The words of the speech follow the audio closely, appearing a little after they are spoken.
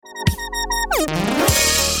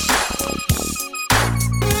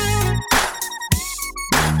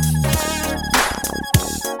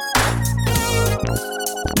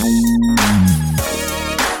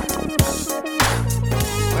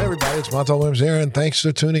Montel Williams here, and thanks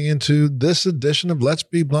for tuning into this edition of Let's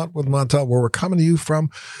Be Blunt with Montel, where we're coming to you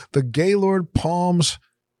from the Gaylord Palms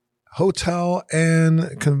Hotel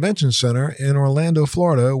and Convention Center in Orlando,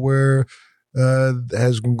 Florida, where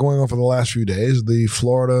has been going on for the last few days. The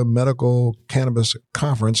Florida Medical Cannabis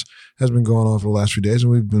Conference has been going on for the last few days,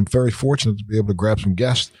 and we've been very fortunate to be able to grab some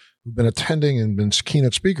guests who've been attending and been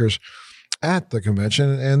keynote speakers at the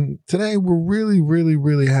convention. And today we're really, really,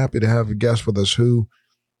 really happy to have a guest with us who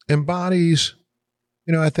embodies,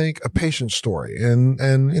 I think a patient story. And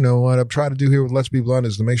what I've tried to do here with Let's Be Blunt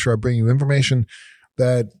is to make sure I bring you information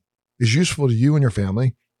that is useful to you and your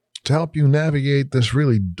family to help you navigate this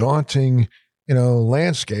really daunting,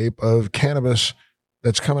 landscape of cannabis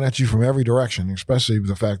that's coming at you from every direction, especially with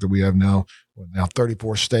the fact that we have now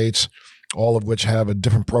 34 states, all of which have a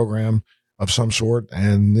different program of some sort.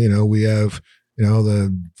 And, we have,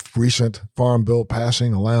 the recent farm bill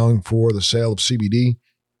passing, allowing for the sale of CBD.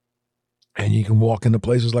 And you can walk into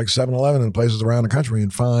places like 7-Eleven and places around the country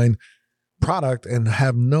and find product and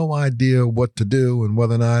have no idea what to do and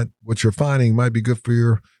whether or not what you're finding might be good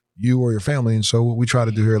for you or your family. And so what we try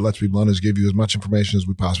to do here at Let's Be Blunt is give you as much information as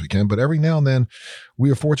we possibly can. But every now and then we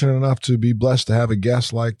are fortunate enough to be blessed to have a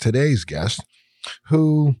guest like today's guest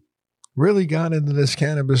who really got into this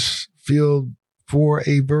cannabis field for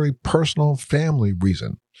a very personal family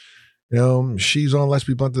reason. She's on Let's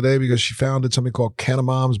Be Blunt today because she founded something called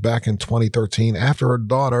Cannamoms back in 2013 after her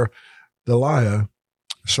daughter, Dahlia,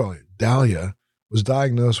 was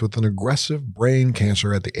diagnosed with an aggressive brain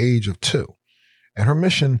cancer at the age of 2. And her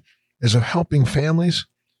mission is of helping families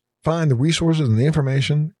find the resources and the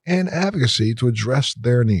information and advocacy to address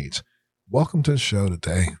their needs. Welcome to the show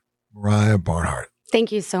today, Moriah Barnhart.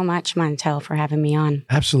 Thank you so much, Montel, for having me on.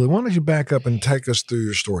 Absolutely. Why don't you back up and take us through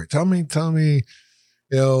your story? Tell me,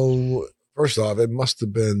 first off, it must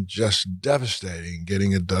have been just devastating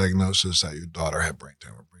getting a diagnosis that your daughter had brain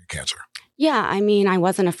cancer. Yeah, I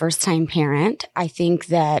wasn't a first-time parent. I think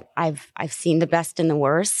that I've seen the best and the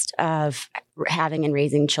worst of having and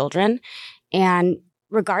raising children. And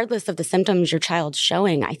regardless of the symptoms your child's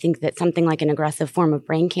showing, I think that something like an aggressive form of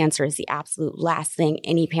brain cancer is the absolute last thing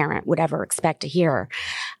any parent would ever expect to hear.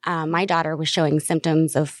 My daughter was showing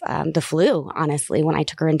symptoms of the flu, honestly, when I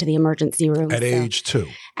took her into the emergency room. At age 2?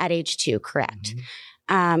 At age 2, correct.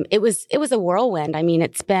 Mm-hmm. It was a whirlwind.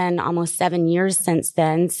 It's been almost 7 years since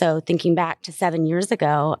then. So thinking back to 7 years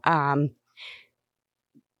ago,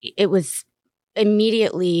 it was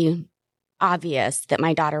immediately obvious that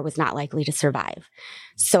my daughter was not likely to survive.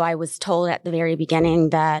 So I was told at the very beginning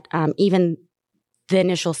that even the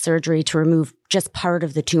initial surgery to remove just part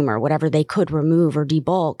of the tumor, whatever they could remove or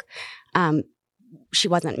debulk, she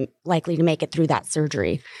wasn't likely to make it through that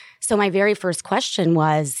surgery. So my very first question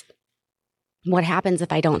was, what happens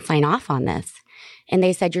if I don't sign off on this? And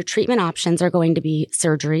they said, your treatment options are going to be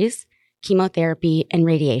surgeries, chemotherapy, and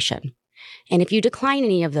radiation. And if you decline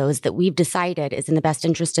any of those that we've decided is in the best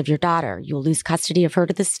interest of your daughter, you'll lose custody of her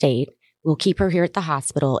to the state, we'll keep her here at the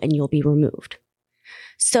hospital, and you'll be removed.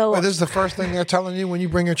 So this is the first thing they're telling you when you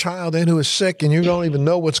bring your child in who is sick and you don't even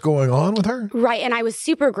know what's going on with her? Right. And I was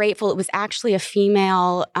super grateful. It was actually a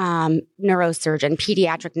female neurosurgeon,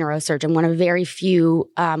 pediatric neurosurgeon, one of very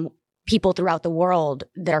few people throughout the world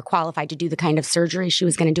that are qualified to do the kind of surgery she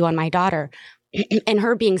was going to do on my daughter. And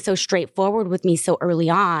her being so straightforward with me so early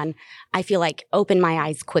on, I feel like opened my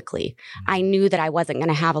eyes quickly. I knew that I wasn't going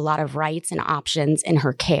to have a lot of rights and options in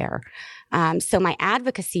her care. So my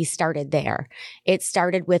advocacy started there. It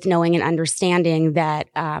started with knowing and understanding that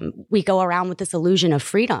we go around with this illusion of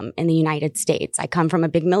freedom in the United States. I come from a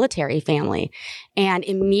big military family, and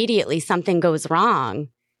immediately something goes wrong,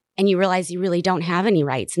 and you realize you really don't have any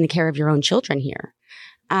rights in the care of your own children here.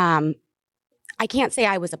 I can't say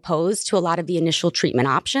I was opposed to a lot of the initial treatment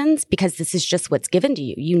options because this is just what's given to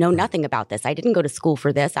you. You know nothing about this. I didn't go to school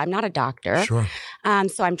for this. I'm not a doctor. Sure.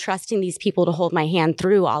 So I'm trusting these people to hold my hand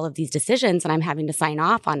through all of these decisions, and I'm having to sign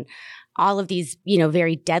off on all of these,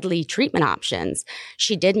 very deadly treatment options.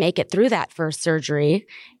 She did make it through that first surgery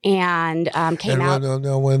and came out.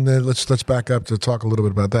 Let's back up to talk a little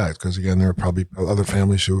bit about that, because again, there are probably other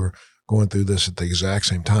families who are going through this at the exact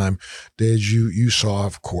same time. Did you saw,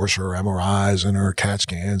 of course, her MRIs and her CAT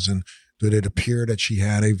scans, and did it appear that she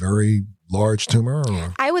had a very large tumor?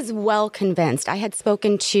 Or? I was well convinced. I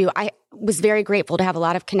was very grateful to have a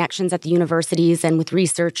lot of connections at the universities and with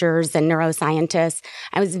researchers and neuroscientists.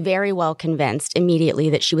 I was very well convinced immediately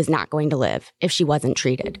that she was not going to live if she wasn't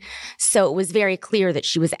treated. So it was very clear that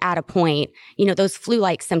she was at a point, those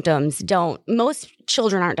flu-like symptoms most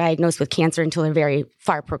children aren't diagnosed with cancer until they're very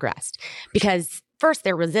far progressed, because first,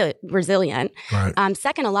 they're resilient. Right.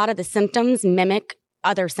 Second, a lot of the symptoms mimic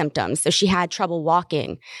other symptoms. So she had trouble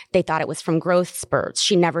walking. They thought it was from growth spurts.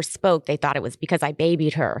 She never spoke. They thought it was because I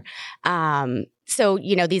babied her. So,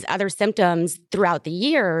 these other symptoms throughout the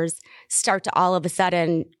years start to all of a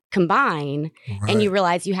sudden combine, and you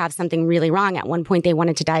realize you have something really wrong. At one point, they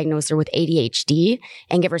wanted to diagnose her with ADHD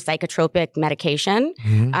and give her psychotropic medication.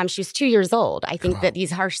 She was 2 years old. I think that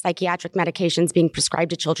these harsh psychiatric medications being prescribed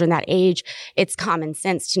to children that age, it's common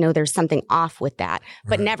sense to know there's something off with that.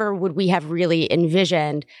 But never would we have really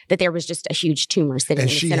envisioned that there was just a huge tumor sitting in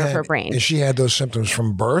the center of her brain. And she had those symptoms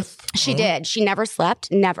from birth? She did. She never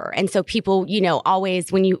slept, never. And so people,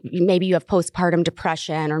 always when maybe you have postpartum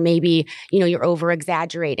depression, or maybe, you're over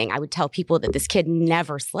exaggerating, I would tell people that this kid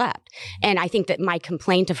never slept. And I think that my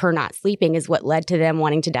complaint of her not sleeping is what led to them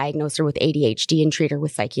wanting to diagnose her with ADHD and treat her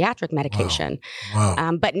with psychiatric medication.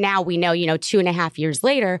 Wow. But now we know, 2.5 years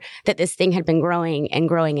later, that this thing had been growing and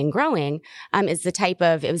growing and growing, is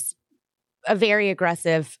it was a very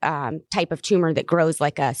aggressive type of tumor that grows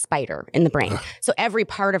like a spider in the brain. So every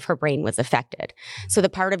part of her brain was affected. So the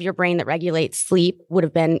part of your brain that regulates sleep would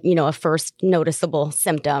have been, a first noticeable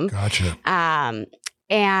symptom. Gotcha.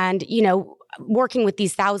 And, working with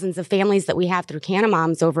these thousands of families that we have through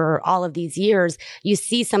Cannamoms over all of these years, you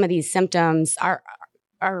see some of these symptoms are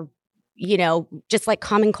just like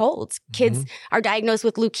common colds. Kids are diagnosed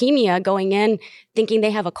with leukemia going in thinking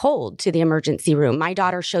they have a cold to the emergency room. My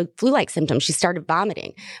daughter showed flu-like symptoms. She started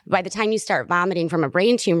vomiting. By the time you start vomiting from a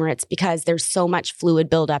brain tumor, it's because there's so much fluid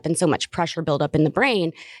buildup and so much pressure buildup in the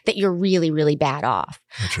brain that you're really, really bad off.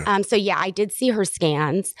 Gotcha. So yeah, I did see her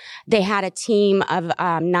scans. They had a team of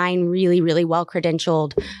 9 really, really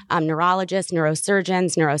well-credentialed neurologists,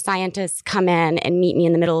 neurosurgeons, neuroscientists come in and meet me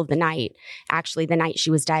in the middle of the night, actually the night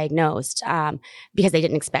she was diagnosed, because they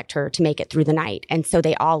didn't expect her to make it through the night. And so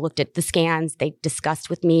they all looked at the scans. They discussed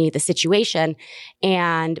with me the situation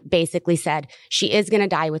and basically said, she is going to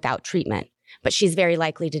die without treatment, but she's very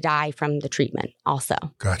likely to die from the treatment also.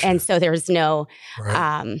 Gotcha. And so there's no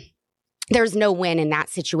win in that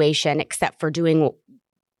situation except for doing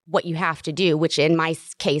what you have to do, which in my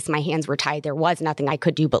case, my hands were tied. There was nothing I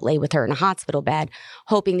could do but lay with her in a hospital bed,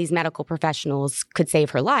 hoping these medical professionals could save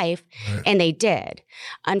her life. And they did.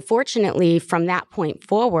 Unfortunately, from that point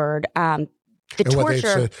forward, so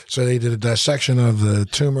they did a dissection of the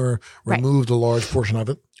tumor, removed a large portion of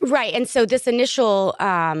it. Right. And so this initial,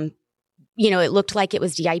 it looked like it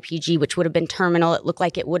was DIPG, which would have been terminal. It looked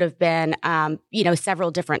like it would have been,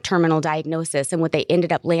 several different terminal diagnoses. And what they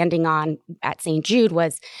ended up landing on at St. Jude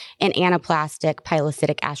was an anaplastic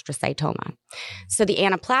pilocytic astrocytoma. So the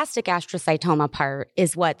anaplastic astrocytoma part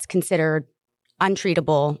is what's considered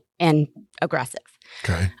untreatable and aggressive.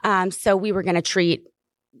 Okay. So we were going to treat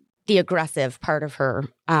the aggressive part of her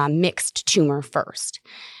mixed tumor first.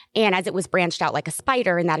 And as it was branched out like a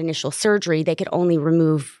spider in that initial surgery, they could only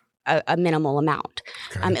remove a minimal amount.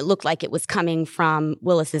 Okay. It looked like it was coming from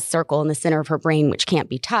Willis's circle in the center of her brain, which can't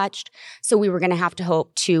be touched. So we were going to have to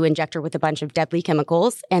hope to inject her with a bunch of deadly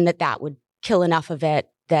chemicals and that would kill enough of it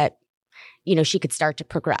that, she could start to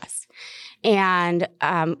progress. And,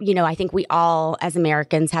 I think we all, as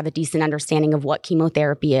Americans, have a decent understanding of what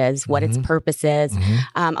chemotherapy is, what its purpose is.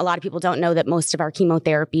 A lot of people don't know that most of our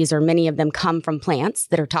chemotherapies, or many of them, come from plants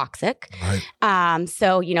that are toxic. Right.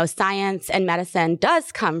 So, science and medicine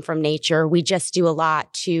does come from nature. We just do a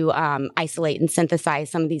lot to isolate and synthesize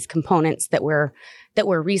some of these components that we're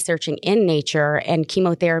researching in nature, and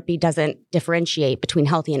chemotherapy doesn't differentiate between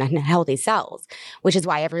healthy and unhealthy cells, which is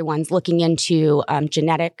why everyone's looking into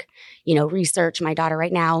genetic, research. My daughter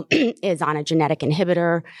right now is on a genetic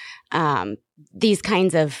inhibitor. These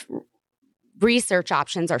kinds of research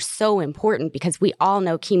options are so important because we all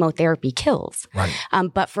know chemotherapy kills. Right.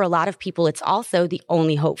 But for a lot of people, it's also the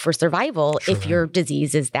only hope for survival if your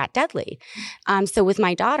disease is that deadly. So with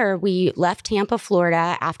my daughter, we left Tampa,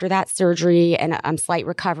 Florida after that surgery and slight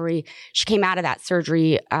recovery. She came out of that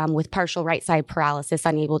surgery with partial right side paralysis,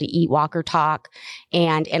 unable to eat, walk, or talk,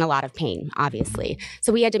 and in a lot of pain, obviously.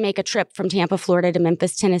 So we had to make a trip from Tampa, Florida to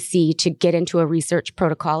Memphis, Tennessee to get into a research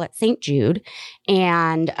protocol at St. Jude.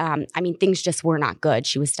 And things just were not good.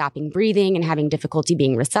 She was stopping breathing and having difficulty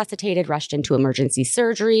being resuscitated, rushed into emergency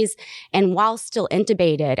surgeries. And while still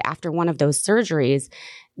intubated after one of those surgeries,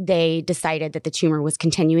 they decided that the tumor was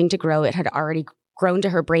continuing to grow. It had already grown to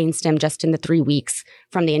her brainstem just in the 3 weeks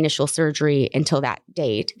from the initial surgery until that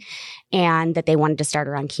date, and that they wanted to start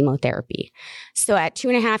her on chemotherapy. So at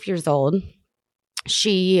 2.5 years old,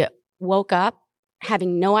 she woke up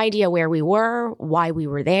having no idea where we were, why we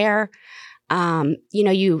were there.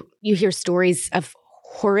 You hear stories of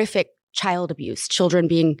horrific child abuse, children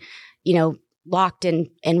being, locked in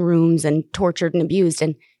rooms and tortured and abused.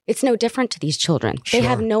 And It's no different to these children. They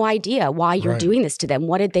have no idea why you're doing this to them.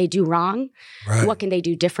 What did they do wrong? What can they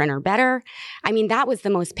do different or better? I mean, that was the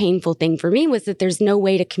most painful thing for me, was that there's no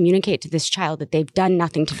way to communicate to this child that they've done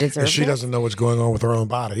nothing to deserve it. She doesn't know what's going on with her own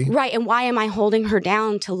body. Right. And why am I holding her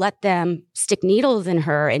down to let them stick needles in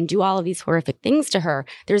her and do all of these horrific things to her?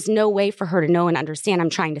 There's no way for her to know and understand I'm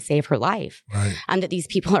trying to save her life. Right. And that these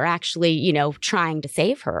people are actually, trying to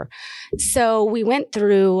save her. So we went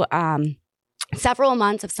through several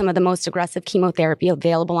months of some of the most aggressive chemotherapy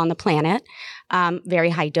available on the planet, very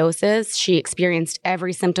high doses. She experienced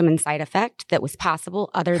every symptom and side effect that was possible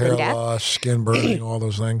other than death. Hair loss, skin burning, all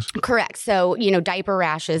those things. Correct. So, diaper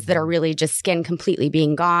rashes that are really just skin completely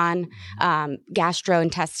being gone,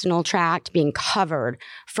 gastrointestinal tract being covered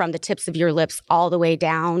from the tips of your lips all the way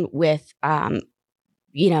down with,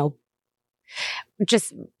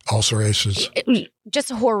 just ulcerations, just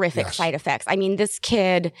horrific side effects. I mean, this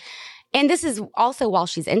kid... And this is also while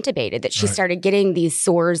she's intubated that she started getting these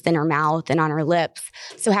sores in her mouth and on her lips.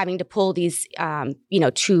 So having to pull these,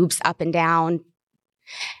 tubes up and down.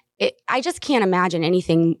 I just can't imagine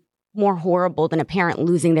anything more horrible than a parent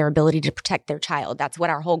losing their ability to protect their child. That's what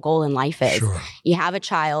our whole goal in life is. Sure. You have a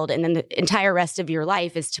child, and then the entire rest of your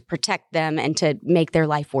life is to protect them and to make their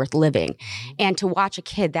life worth living. Mm-hmm. And to watch a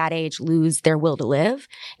kid that age lose their will to live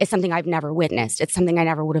is something I've never witnessed. It's something I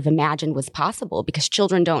never would have imagined was possible, because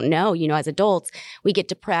children don't know. As adults, we get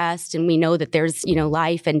depressed and we know that there's,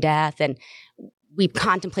 life and death, and we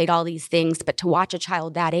contemplate all these things. But to watch a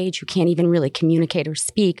child that age who can't even really communicate or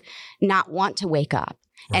speak, not want to wake up,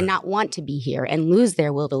 and not want to be here and lose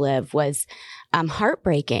their will to live was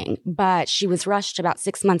heartbreaking. But she was rushed about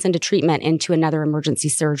 6 months into treatment into another emergency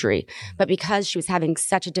surgery. But because she was having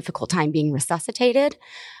such a difficult time being resuscitated,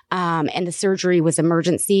 and the surgery was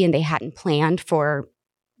emergency and they hadn't planned for,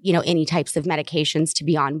 any types of medications to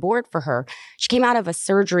be on board for her, she came out of a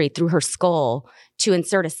surgery through her skull to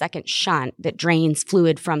insert a second shunt that drains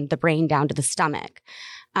fluid from the brain down to the stomach.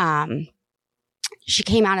 She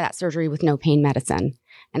came out of that surgery with no pain medicine.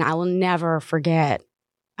 And I will never forget,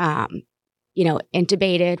 intubated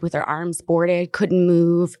with her arms boarded, couldn't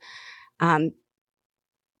move,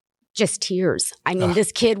 just tears. I mean,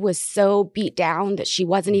 this kid was so beat down that she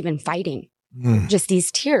wasn't even fighting. Just these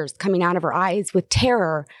tears coming out of her eyes with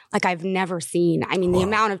terror like I've never seen. I mean, the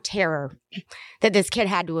amount of terror that this kid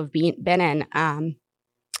had to have been in. And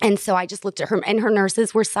so I just looked at her, and her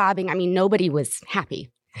nurses were sobbing. I mean, nobody was happy.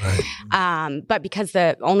 Right. But because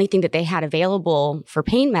the only thing that they had available for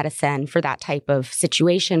pain medicine for that type of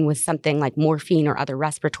situation was something like morphine or other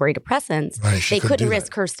respiratory depressants, they couldn't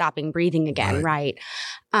risk her stopping breathing again. Right.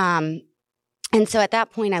 And so at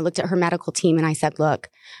that point, I looked at her medical team and I said, look,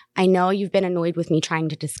 I know you've been annoyed with me trying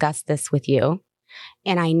to discuss this with you,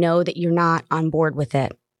 and I know that you're not on board with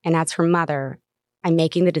it. And as her mother, I'm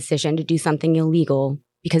making the decision to do something illegal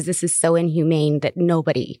because this is so inhumane that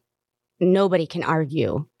nobody can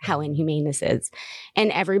argue how inhumane this is. And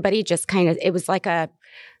everybody just kind of, it was like a,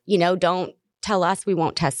 don't tell us, we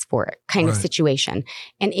won't test for it kind of situation.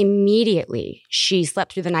 And immediately she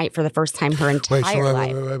slept through the night for the first time her entire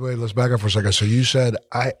life. Wait, let's back up for a second. So you said,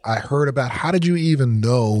 I heard about, how did you even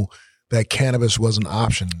know that cannabis was an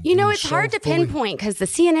option? It's hard to pinpoint because the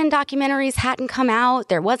CNN documentaries hadn't come out.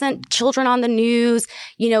 There wasn't children on the news,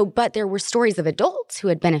 but there were stories of adults who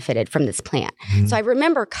had benefited from this plant. Mm-hmm. So I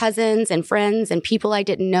remember cousins and friends and people I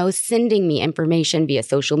didn't know sending me information via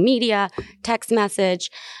social media, text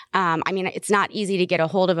message. It's not easy to get a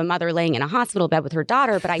hold of a mother laying in a hospital bed with her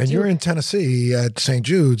daughter, but And you're in Tennessee at St.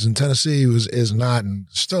 Jude's, and Tennessee is not, and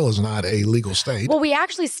still is not, a legal state. Well, we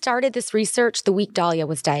actually started this research the week Dahlia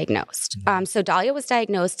was diagnosed. Mm-hmm. So Dahlia was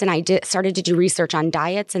diagnosed, and I started to do research on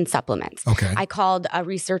diets and supplements. Okay. I called a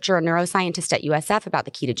researcher, a neuroscientist at USF about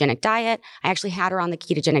the ketogenic diet. I actually had her on the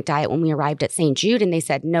ketogenic diet when we arrived at St. Jude, and they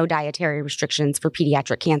said no dietary restrictions for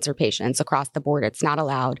pediatric cancer patients across the board. It's not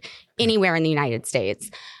allowed anywhere in the United States.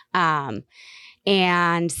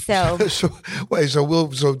 And so,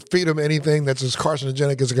 so feed them anything that's as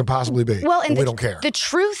carcinogenic as it can possibly be. Well, and we don't care. The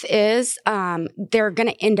truth is, they're going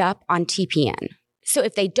to end up on TPN. So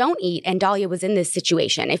if they don't eat, and Dahlia was in this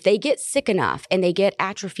situation, if they get sick enough and they get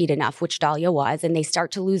atrophied enough, which Dahlia was, and they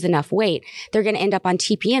start to lose enough weight, they're going to end up on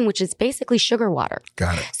TPN, which is basically sugar water.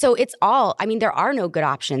 Got it. So there are no good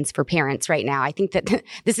options for parents right now. I think that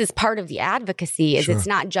this is part of the advocacy is It's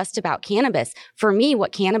not just about cannabis. For me,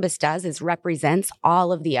 what cannabis does is represents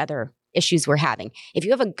all of the other issues we're having. If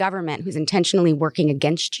you have a government who's intentionally working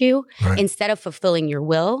against you instead of fulfilling your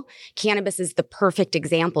will, cannabis is the perfect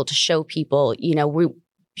example to show people,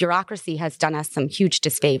 bureaucracy has done us some huge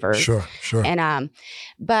disfavors. Sure. And,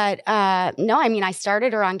 no, I mean, I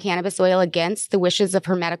started her on cannabis oil against the wishes of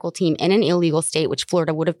her medical team in an illegal state, which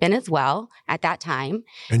Florida would have been as well at that time.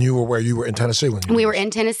 And you were where? You were in Tennessee when you We were in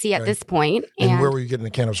Tennessee at this point. And where were you getting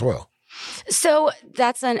the cannabis oil? So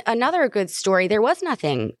that's another good story. There was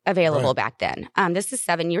nothing available back then. This is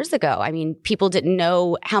 7 years ago. I mean, people didn't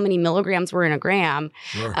know how many milligrams were in a gram.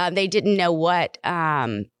 Sure. They didn't know what,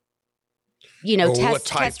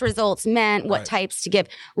 test results meant, what types to give.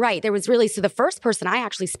 Right. There was really, so the first person I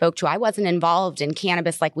actually spoke to, I wasn't involved in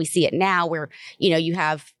cannabis like we see it now, where, you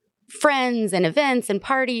have friends and events and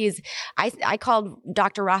parties. I called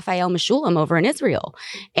Dr. Raphael Meshulam over in Israel.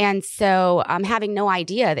 And so having no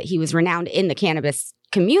idea that he was renowned in the cannabis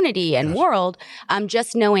community and world,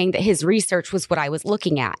 just knowing that his research was what I was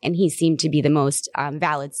looking at. And he seemed to be the most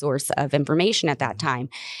valid source of information at that time.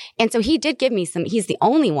 And so he did give me he's the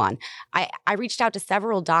only one. I reached out to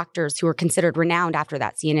several doctors who were considered renowned after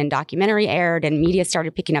that CNN documentary aired and media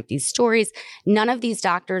started picking up these stories. None of these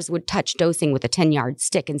doctors would touch dosing with a 10-yard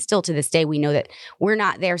stick. And still to this day, we know that we're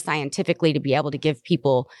not there scientifically to be able to give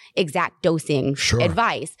people exact dosing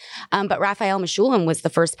advice. But Raphael Meshulam was the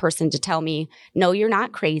first person to tell me, no, you're not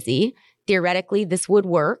crazy. Theoretically, this would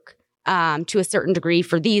work to a certain degree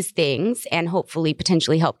for these things and hopefully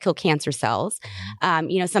potentially help kill cancer cells.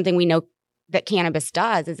 Something we know that cannabis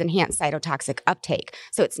does is enhance cytotoxic uptake.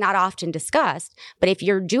 So it's not often discussed, but if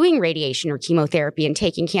you're doing radiation or chemotherapy and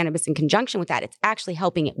taking cannabis in conjunction with that, it's actually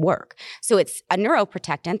helping it work. So it's a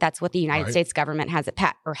neuroprotectant. That's what the United States government had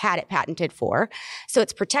it patented for. So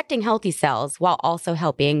it's protecting healthy cells while also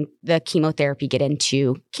helping the chemotherapy get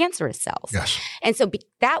into cancerous cells. Yes. And so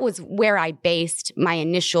that was where I based my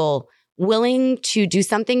initial willing to do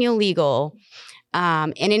something illegal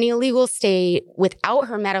in an illegal state without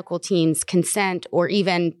her medical team's consent or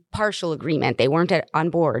even partial agreement. They weren't on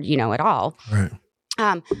board, at all. Right.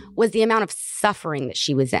 Was the amount of suffering that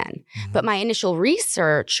she was in. Mm-hmm. But my initial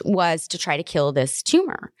research was to try to kill this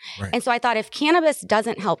tumor. Right. And so I thought if cannabis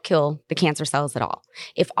doesn't help kill the cancer cells at all,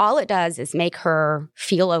 if all it does is make her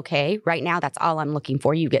feel okay, right now that's all I'm looking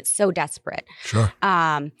for. You get so desperate. Sure.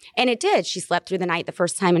 And it did. She slept through the night the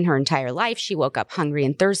first time in her entire life. She woke up hungry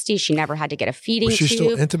and thirsty. She never had to get a feeding tube. Was she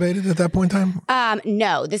still intubated at that point in time?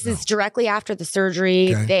 No. This is directly after the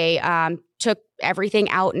surgery. Okay. They took everything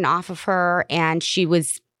out and off of her, and she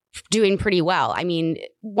was doing pretty well. I mean,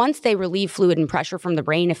 once they relieve fluid and pressure from the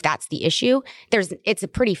brain, if that's the issue, it's a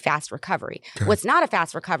pretty fast recovery. Okay. What's not a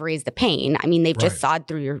fast recovery is the pain. I mean, they've just sawed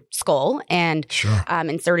through your skull and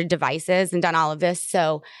inserted devices and done all of this.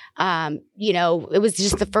 So, it was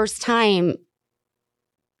just the first time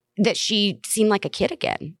that she seemed like a kid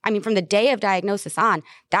again. I mean, from the day of diagnosis on,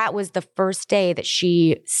 that was the first day that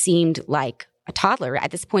she seemed like a toddler.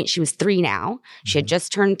 At this point, she was 3 now. She had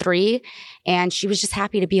just turned 3, and she was just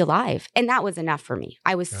happy to be alive. And that was enough for me.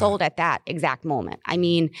 I was sold at that exact moment. I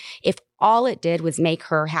mean, if all it did was make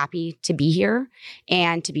her happy to be here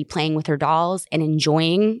and to be playing with her dolls and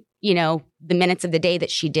enjoying, the minutes of the day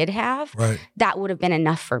that she did have, that would have been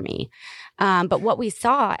enough for me. But what we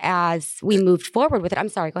saw as we moved forward with it, I'm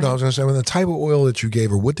sorry, go ahead. No, I was going to say, when the type of oil that you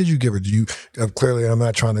gave her, what did you give her? Did you, clearly, I'm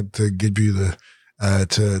not trying to give you the,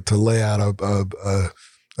 to lay out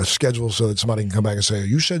a schedule so that somebody can come back and say,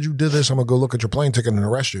 you said you did this, I'm going to go look at your plane ticket and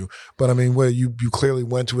arrest you. But I mean, where you clearly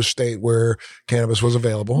went to a state where cannabis was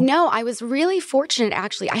available. No, I was really fortunate,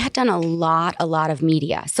 actually. I had done a lot of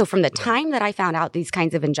media. So from the time that I found out these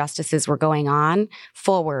kinds of injustices were going on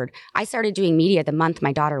forward, I started doing media the month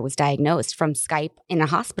my daughter was diagnosed from Skype in a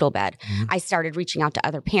hospital bed. Mm-hmm. I started reaching out to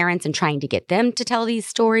other parents and trying to get them to tell these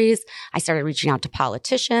stories. I started reaching out to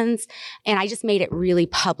politicians, and I just made it really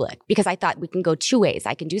public because I thought we can go 2 ways.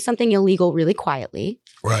 I can do something illegal really quietly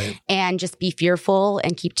and just be fearful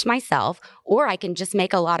and keep to myself, or I can just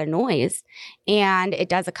make a lot of noise. And it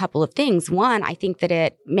does a couple of things. One, I think that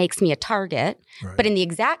it makes me a target, but in the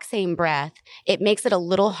exact same breath, it makes it a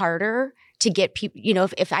little harder to get people,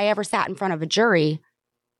 if I ever sat in front of a jury,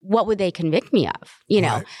 what would they convict me of,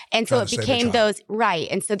 And so it became those,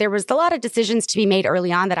 And so there was a lot of decisions to be made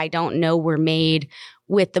early on that I don't know were made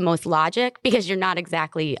with the most logic, because you're not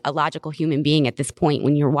exactly a logical human being at this point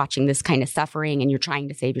when you're watching this kind of suffering and you're trying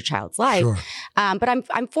to save your child's life. Sure. But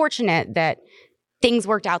I'm fortunate that things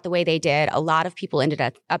worked out the way they did. A lot of people ended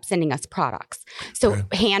up sending us products. So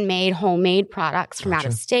handmade, homemade products from out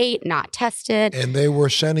of state, not tested. And they were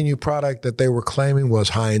sending you product that they were claiming was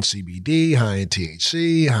high in CBD, high in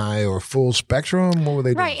THC, high or full spectrum. What were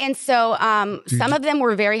they doing? Right. And so some of them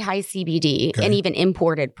were very high CBD and even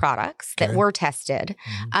imported products that were tested.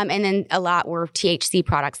 Mm-hmm. And then a lot were THC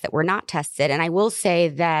products that were not tested. And I will say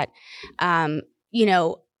that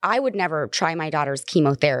I would never try my daughter's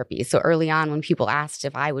chemotherapy. So early on, when people asked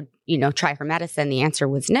if I would, try her medicine, the answer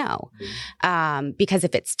was no. Because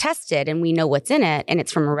if it's tested and we know what's in it and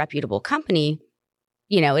it's from a reputable company,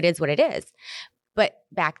 it is what it is. But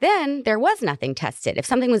back then, there was nothing tested. If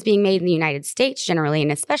something was being made in the United States generally,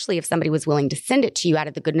 and especially if somebody was willing to send it to you out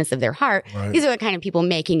of the goodness of their heart, right. These are the kind of people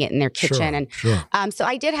making it in their kitchen. Sure. So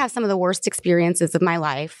I did have some of the worst experiences of my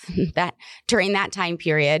life that during that time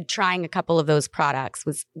period, trying a couple of those products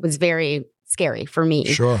was very scary for me.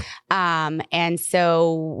 Sure. And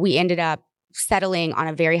so we ended up settling on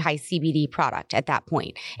a very high CBD product at that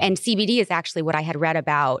point. And CBD is actually what I had read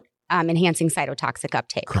about enhancing cytotoxic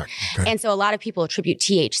uptake. Correct. Okay. And so a lot of people attribute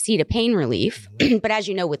THC to pain relief. But as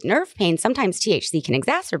you know, with nerve pain, sometimes THC can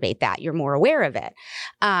exacerbate that. You're more aware of it.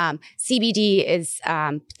 CBD is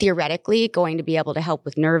theoretically going to be able to help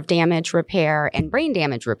with nerve damage repair and brain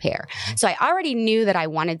damage repair. So I already knew that I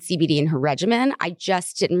wanted CBD in her regimen. I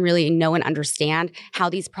just didn't really know and understand how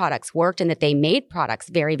these products worked and that they made products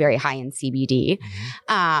very, very high in CBD.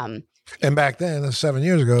 And back then, 7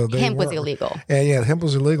 years ago, hemp was illegal. Yeah, hemp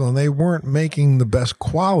was illegal, and they weren't making the best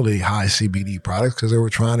quality high CBD products because they were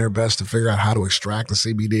trying their best to figure out how to extract the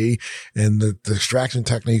CBD, and the extraction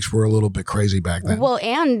techniques were a little bit crazy back then. Well,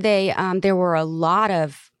 and they there were a lot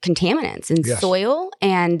of contaminants in soil,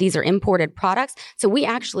 and these are imported products. So we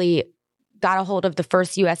actually got a hold of the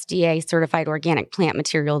first USDA certified organic plant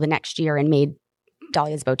material the next year and made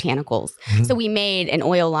Dahlia's Botanicals. So we made an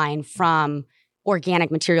oil line from organic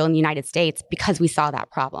material in the United States because we saw that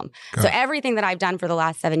problem. So everything that I've done for the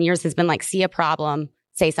last 7 years has been like, see a problem,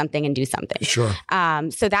 say something and do something. Sure.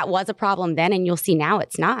 So that was a problem then, and you'll see now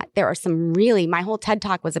it's not. There are some really, my whole TED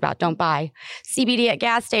Talk was about don't buy CBD at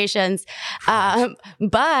gas stations.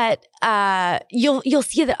 But you'll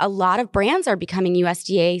see that a lot of brands are becoming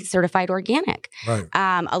USDA certified organic. Right.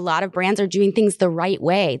 A lot of brands are doing things the right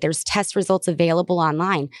way. There's test results available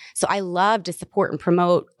online. So I love to support and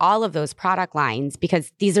promote all of those product lines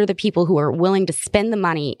because these are the people who are willing to spend the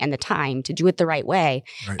money and the time to do it the right way.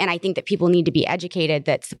 Right. And I think that people need to be educated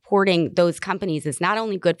that supporting those companies is not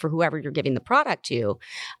only good for whoever you're giving the product to,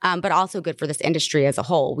 but also good for this industry as a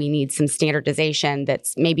whole. We need some standardization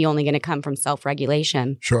that's maybe only going to come from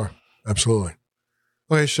self-regulation. Sure. Absolutely.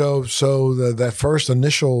 Okay, so that first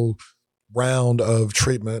initial round of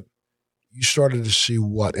treatment, you started to see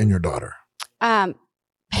what in your daughter?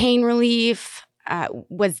 Pain relief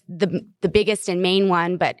was the biggest and main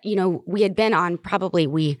one, but we had been on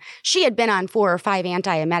she had been on 4 or 5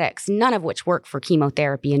 antiemetics, none of which work for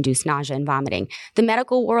chemotherapy-induced nausea and vomiting. The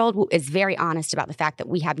medical world is very honest about the fact that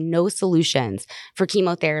we have no solutions for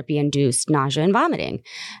chemotherapy-induced nausea and vomiting.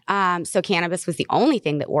 So cannabis was the only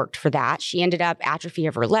thing that worked for that. She ended up, atrophy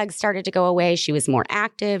of her legs started to go away. She was more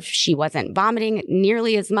active. She wasn't vomiting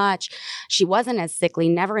nearly as much. She wasn't as sickly,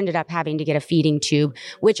 never ended up having to get a feeding tube,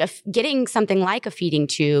 which getting something like a feeding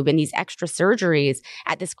tube and these extra surgeries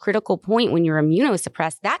at this critical point when you're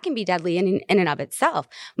immunosuppressed, that can be deadly in and of itself.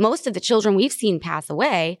 Most of the children we've seen pass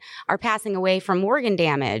away are passing away from organ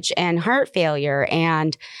damage and heart failure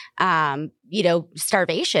and,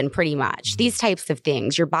 starvation pretty much. These types of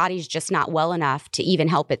things. Your body's just not well enough to even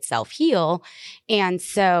help itself heal. And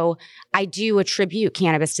so I do attribute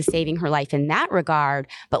cannabis to saving her life in that regard.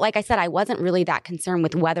 But like I said, I wasn't really that concerned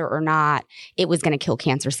with whether or not it was going to kill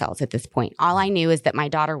cancer cells at this point. All I knew is that my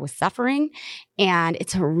daughter was suffering, and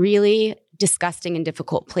it's a really disgusting and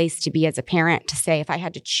difficult place to be as a parent to say, if I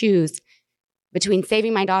had to choose between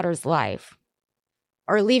saving my daughter's life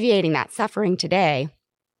or alleviating that suffering today,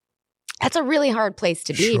 that's a really hard place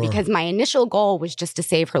to be because my initial goal was just to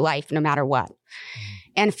save her life no matter what.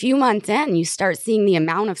 And a few months in, you start seeing the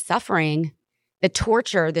amount of suffering, the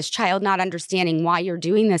torture, this child not understanding why you're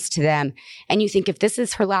doing this to them. And you think if this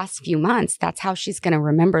is her last few months, that's how she's going to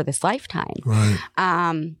remember this lifetime. Right.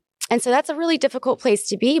 And so that's a really difficult place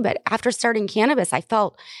to be. But after starting cannabis, I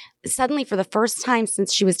felt suddenly for the first time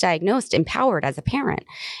since she was diagnosed, empowered as a parent.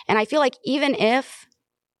 And I feel like even if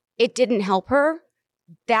it didn't help her,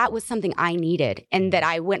 that was something I needed, and that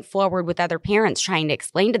I went forward with other parents trying to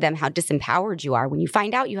explain to them how disempowered you are when you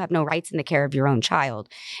find out you have no rights in the care of your own child.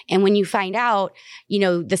 And when you find out,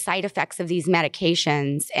 the side effects of these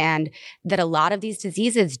medications and that a lot of these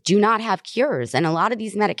diseases do not have cures. And a lot of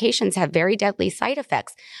these medications have very deadly side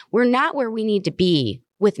effects. We're not where we need to be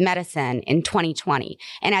with medicine in 2020.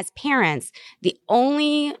 And as parents, the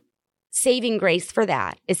only saving grace for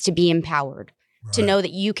that is to be empowered. Right. To know that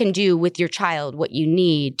you can do with your child what you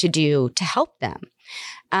need to do to help them.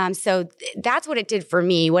 So that's what it did for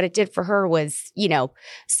me. What it did for her was,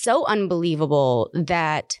 so unbelievable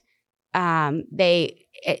that they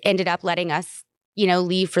ended up letting us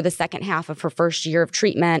leave for the second half of her first year of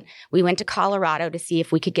treatment. We went to Colorado to see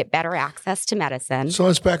if we could get better access to medicine. So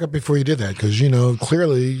let's back up before you did that, because,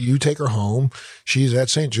 clearly you take her home. She's at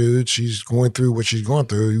St. Jude's. She's going through what she's going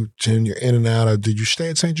through. You're in and out of, did you stay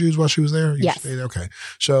at St. Jude's while she was there? Yes. Stayed there? Okay.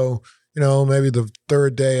 So, maybe the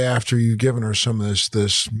third day after you've given her some of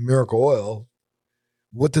this miracle oil,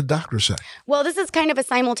 what did the doctor say? Well, this is kind of a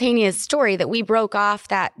simultaneous story that we broke off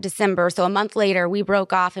that December. So a month later, we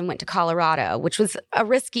broke off and went to Colorado, which was a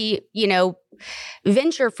risky,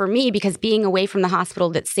 venture for me, because being away from the hospital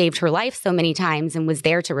that saved her life so many times and was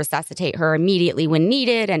there to resuscitate her immediately when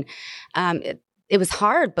needed. And it was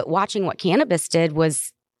hard, but watching what cannabis did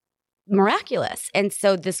was miraculous. And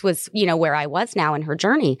so this was, where I was now in her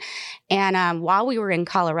journey. And while we were in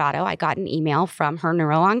Colorado, I got an email from her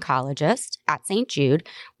neuro-oncologist at St. Jude,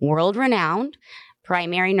 world-renowned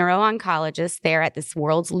primary neuro-oncologist there at this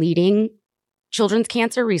world's leading children's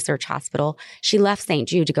cancer research hospital. She left St.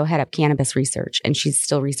 Jude to go head up cannabis research, and she's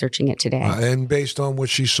still researching it today. And based on what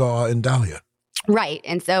she saw in Dahlia. Right.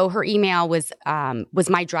 And so her email was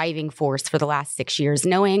my driving force for the last 6 years,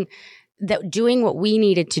 knowing that doing what we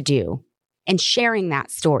needed to do and sharing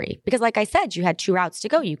that story. Because like I said, you had two routes to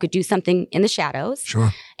go. You could do something in the shadows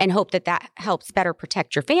and hope that helps better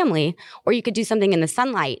protect your family, or you could do something in the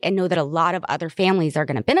sunlight and know that a lot of other families are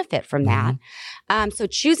going to benefit from that. So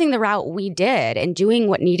choosing the route we did and doing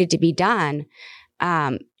what needed to be done,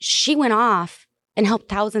 she went off and helped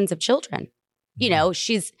thousands of children.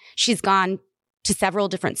 She's gone to several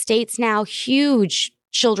different states now, huge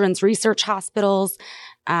children's research hospitals.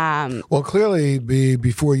 Well, clearly,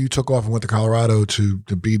 before you took off and went to Colorado to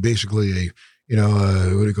be basically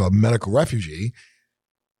a medical refugee,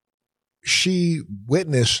 she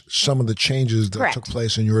witnessed some of the changes that took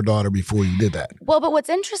place in your daughter before you did that. Well, but what's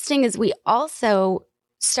interesting is we also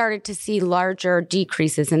started to see larger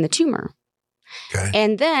decreases in the tumor. Okay.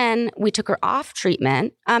 And then we took her off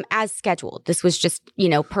treatment as scheduled. This was just,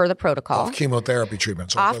 per the protocol. Off chemotherapy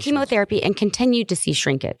treatment. Off chemotherapy, and continued to see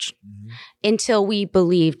shrinkage until we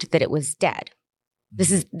believed that it was dead.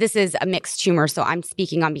 This is a mixed tumor, so I'm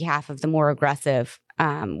speaking on behalf of the more aggressive,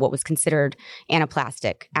 what was considered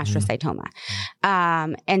anaplastic astrocytoma.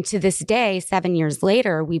 And to this day, 7 years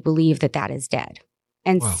later, we believe that is dead.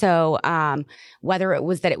 And so whether it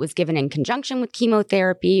was that it was given in conjunction with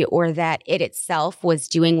chemotherapy or that it itself was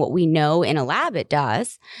doing what we know in a lab it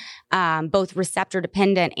does, both receptor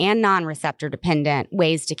dependent and non-receptor dependent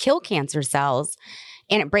ways to kill cancer cells,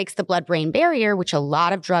 and it breaks the blood-brain barrier, which a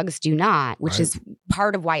lot of drugs do not, which is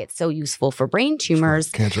part of why it's so useful for brain tumors.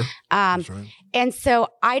 Cancer. And so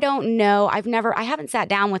I don't know. I haven't sat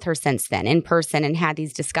down with her since then in person and had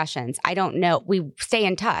these discussions. I don't know. We stay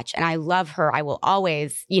in touch, and I love her. I will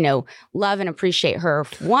always, love and appreciate her,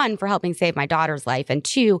 one, for helping save my daughter's life, and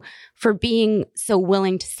two, for being so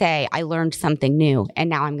willing to say, I learned something new and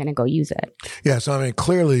now I'm going to go use it. Yeah. So,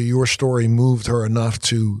 clearly your story moved her enough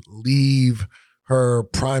to leave her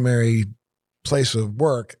primary place of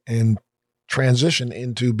work and transition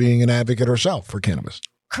into being an advocate herself for cannabis.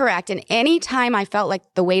 Correct. And anytime I felt like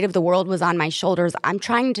the weight of the world was on my shoulders, I'm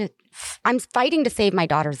fighting to save my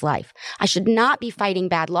daughter's life. I should not be fighting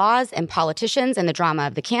bad laws and politicians and the drama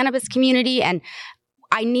of the cannabis community. And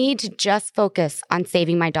I need to just focus on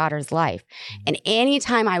saving my daughter's life. And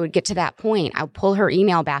anytime I would get to that point, I would pull her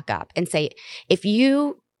email back up and say, if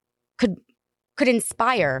you could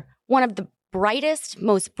inspire one of the brightest,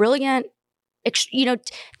 most brilliant,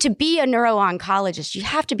 to be a neuro-oncologist, you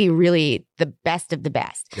have to be really the best of the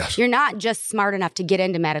best. Yes. You're not just smart enough to get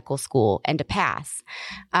into medical school and to pass,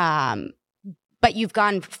 but you've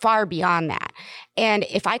gone far beyond that. And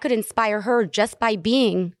if I could inspire her just by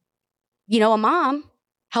being, a mom,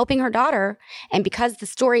 helping her daughter, and because the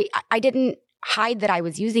story, I didn't hide that I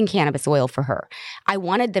was using cannabis oil for her. I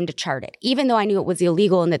wanted them to chart it. Even though I knew it was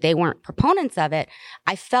illegal and that they weren't proponents of it,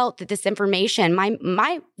 I felt that this information,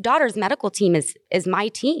 my daughter's medical team is my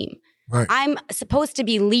team. Right. I'm supposed to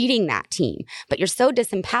be leading that team, but you're so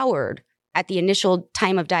disempowered at the initial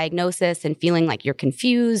time of diagnosis and feeling like you're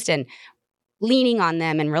confused and leaning on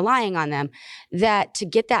them and relying on them, that to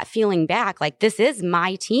get that feeling back, like, this is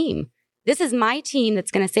my team. This is my team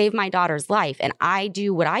that's going to save my daughter's life. And I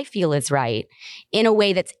do what I feel is right in a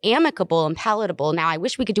way that's amicable and palatable. Now, I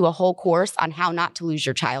wish we could do a whole course on how not to lose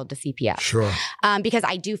your child to CPS. Sure. Because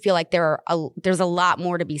I do feel like there's a lot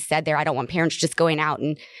more to be said there. I don't want parents just going out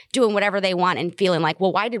and doing whatever they want and feeling like,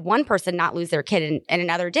 well, why did one person not lose their kid and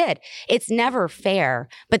another did? It's never fair.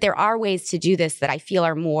 But there are ways to do this that I feel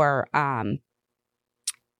are more,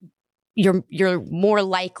 you're more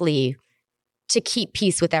likely to keep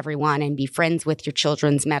peace with everyone and be friends with your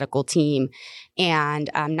children's medical team and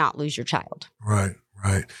not lose your child. Right.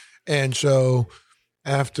 And so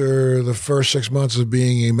after the first 6 months of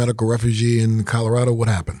being a medical refugee in Colorado, what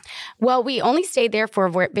happened? Well, we only stayed there for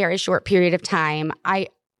a very short period of time. I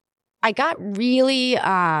got really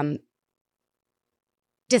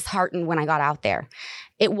disheartened when I got out there.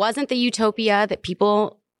 It wasn't the utopia that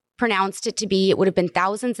people pronounced it to be. It would have been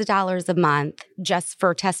thousands of dollars a month just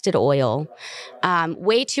for tested oil.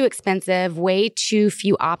 Way too expensive, way too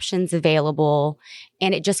few options available.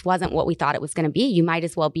 And it just wasn't what we thought it was going to be. You might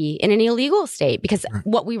as well be in an illegal state because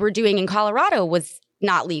what we were doing in Colorado was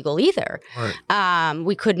not legal either. Right.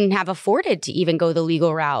 We couldn't have afforded to even go the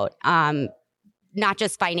legal route. Not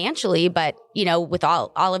just financially, but, with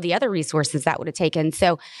all of the other resources that would have taken.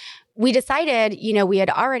 So we decided, we had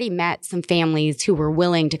already met some families who were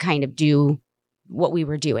willing to kind of do what we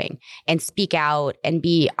were doing and speak out and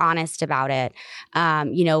be honest about it.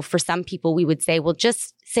 For some people, we would say, well,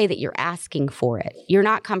 just say that you're asking for it. You're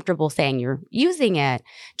not comfortable saying you're using it.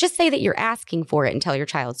 Just say that you're asking for it and tell your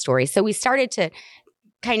child's story. So we started to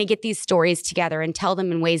kind of get these stories together and tell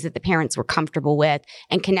them in ways that the parents were comfortable with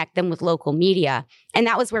and connect them with local media. And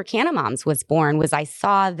that was where Cannamoms was born, was I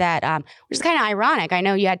saw that, which is kind of ironic. I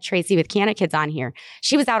know you had Tracy with Canna Kids on here.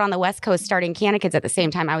 She was out on the West Coast starting Canna Kids at the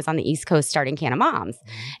same time I was on the East Coast starting Cannamoms.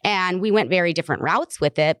 And we went very different routes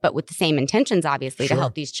with it, but with the same intentions, obviously, to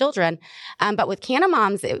help these children. But with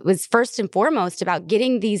Cannamoms, it was first and foremost about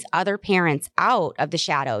getting these other parents out of the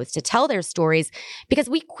shadows to tell their stories, because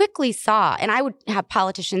we quickly saw, and I would have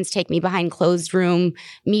politicians take me behind closed room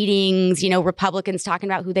meetings, Republicans talking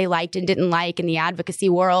about who they liked and didn't like in the advocacy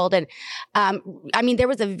world. And there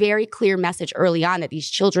was a very clear message early on that these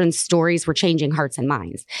children's stories were changing hearts and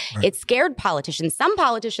minds. Right. It scared politicians. Some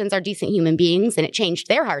politicians are decent human beings and it changed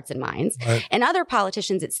their hearts and minds. Right. And other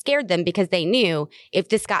politicians, it scared them because they knew if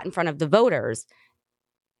this got in front of the voters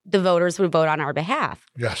would vote on our behalf.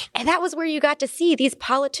 Yes. And that was where you got to see these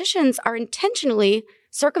politicians are intentionally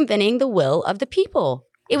circumventing the will of the people.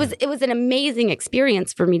 It was an amazing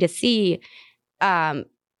experience for me to see that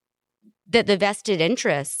the vested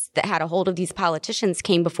interests that had a hold of these politicians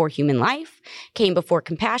came before human life, came before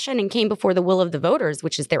compassion, and came before the will of the voters,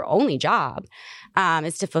 which is their only job,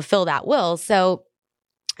 is to fulfill that will. So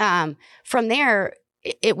from there,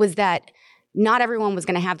 it was that not everyone was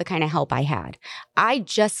going to have the kind of help I had. I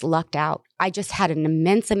just lucked out. I just had an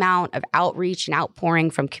immense amount of outreach and outpouring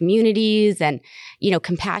from communities and,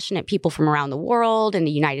 compassionate people from around the world and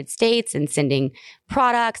the United States and sending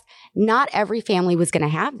products. Not every family was going to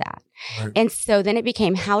have that. Right. And so then it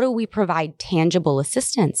became, how do we provide tangible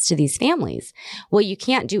assistance to these families? Well, you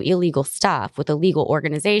can't do illegal stuff with a legal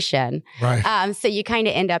organization. Right. So you kind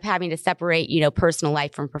of end up having to separate, personal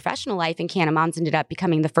life from professional life. And Cannamoms ended up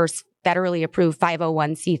becoming the first federally approved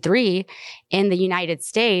 501c3 in the United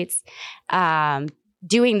States,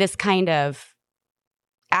 doing this kind of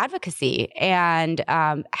advocacy and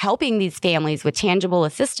helping these families with tangible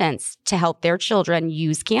assistance to help their children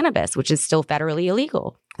use cannabis, which is still federally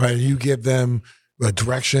illegal. Right. You give them a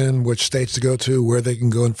direction, which states to go to, where they can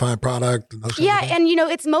go and find product. And those and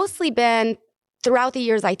it's mostly been throughout the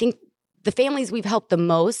years, I think the families we've helped the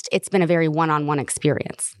most, it's been a very one-on-one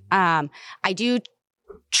experience. I do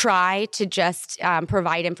try to just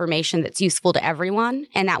provide information that's useful to everyone.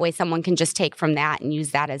 And that way someone can just take from that and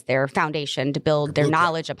use that as their foundation to build their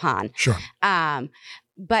knowledge upon. Sure.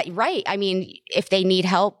 But if they need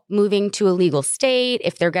help moving to a legal state,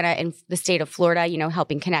 if they're going to, in the state of Florida,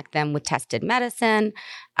 helping connect them with tested medicine.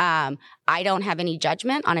 I don't have any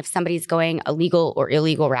judgment on if somebody's going a legal or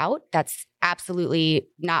illegal route. That's absolutely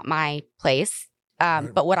not my place. Right.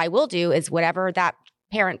 But what I will do is whatever that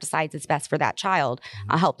parent decides is best for that child,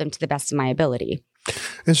 I'll help them to the best of my ability.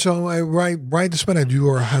 And so right this minute,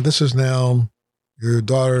 this is now, your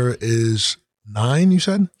daughter is 9, you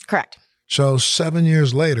said? Correct. So 7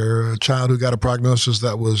 years later, a child who got a prognosis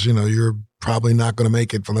that was, you're probably not going to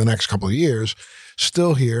make it for the next couple of years,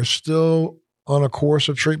 still here, still on a course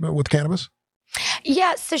of treatment with cannabis?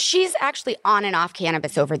 Yeah, so she's actually on and off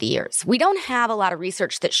cannabis over the years. We don't have a lot of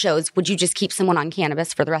research that shows, would you just keep someone on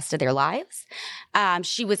cannabis for the rest of their lives?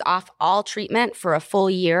 She was off all treatment for a full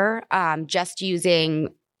year, just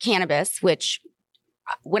using cannabis, which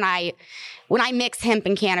when I mix hemp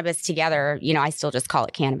and cannabis together, I still just call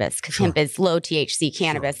it cannabis because hemp is low THC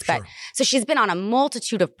cannabis. But so she's been on a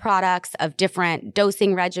multitude of products, of different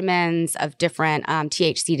dosing regimens, of different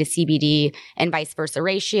THC to CBD and vice versa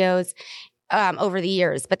ratios. Over the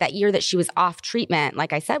years. But that year that she was off treatment,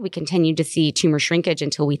 like I said, we continued to see tumor shrinkage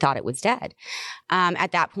until we thought it was dead.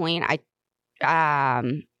 At that point,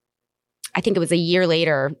 I think it was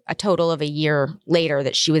a total of a year later,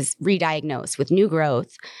 that she was re-diagnosed with new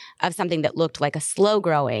growth of something that looked like a slow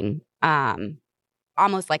growing,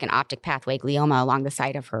 almost like an optic pathway glioma along the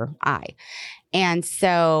side of her eye. And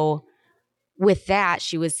so with that,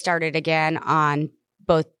 she was started again on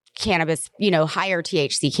both cannabis, higher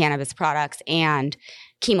THC cannabis products and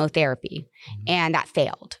chemotherapy. And that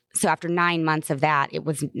failed. So after 9 months of that, it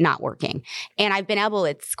was not working. And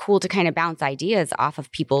it's cool to kind of bounce ideas off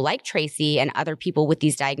of people like Tracy and other people with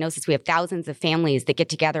these diagnoses. We have thousands of families that get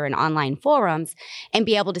together in online forums and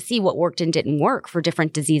be able to see what worked and didn't work for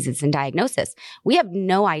different diseases and diagnosis. We have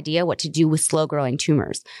no idea what to do with slow growing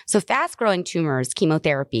tumors. So fast growing tumors,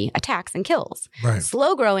 chemotherapy attacks and kills. Right.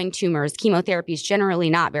 Slow growing tumors, chemotherapy is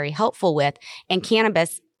generally not very helpful with, and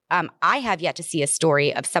cannabis. I have yet to see a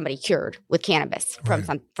story of somebody cured with cannabis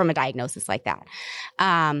from a diagnosis like that.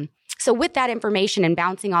 So with that information and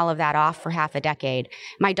bouncing all of that off for half a decade,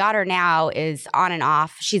 my daughter now is on and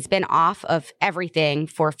off. She's been off of everything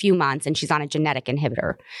for a few months, and she's on a genetic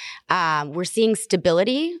inhibitor. We're seeing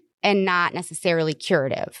stability and not necessarily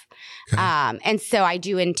curative. Okay. And so I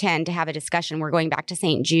do intend to have a discussion. We're going back to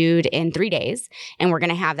St. Jude in 3 days, and we're going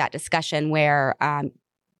to have that discussion where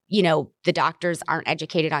the doctors aren't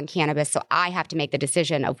educated on cannabis, so I have to make the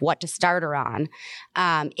decision of what to start her on.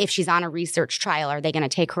 If she's on a research trial, are they going to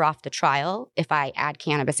take her off the trial if I add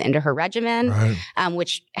cannabis into her regimen,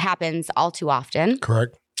 which happens all too often?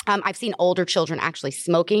 Correct. I've seen older children actually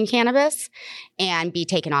smoking cannabis and be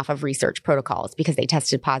taken off of research protocols because they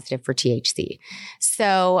tested positive for THC.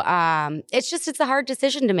 So it's a hard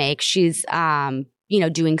decision to make. She's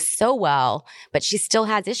doing so well, but she still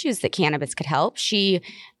has issues that cannabis could help. She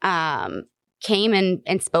came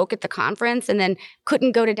and spoke at the conference and then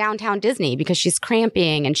couldn't go to downtown Disney because she's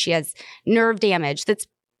cramping and she has nerve damage that's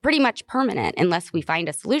pretty much permanent unless we find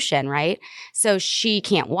a solution, right? So she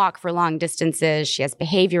can't walk for long distances. She has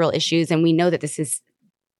behavioral issues, and we know that this has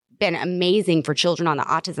been amazing for children on the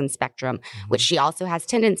autism spectrum, which she also has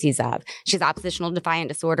tendencies of. She has oppositional defiant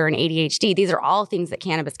disorder and ADHD. These are all things that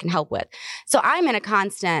cannabis can help with. So I'm in a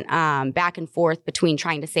constant back and forth between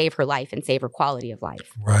trying to save her life and save her quality of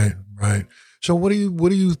life. Right. So what do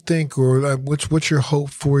you think, or what's your hope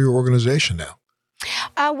for your organization now?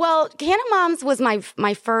 Well, Cannamoms was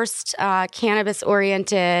my first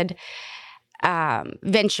cannabis-oriented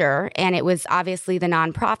venture, and it was obviously the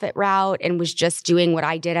nonprofit route and was just doing what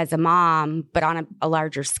I did as a mom, but on a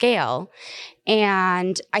larger scale.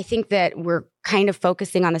 And I think that we're kind of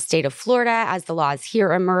focusing on the state of Florida as the laws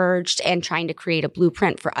here emerged and trying to create a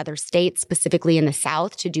blueprint for other states, specifically in the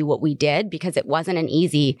South, to do what we did, because it wasn't an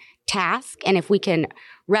easy task. And if we can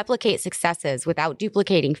replicate successes without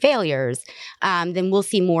duplicating failures, then we'll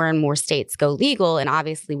see more and more states go legal. And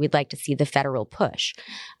obviously, we'd like to see the federal push.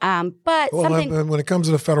 When it comes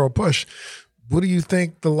to the federal push, what do you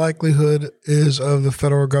think the likelihood is of the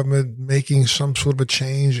federal government making some sort of a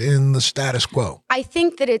change in the status quo? I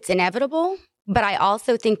think that it's inevitable, but I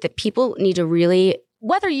also think that people need to really,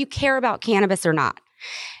 whether you care about cannabis or not,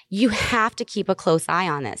 you have to keep a close eye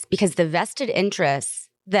on this, because the vested interests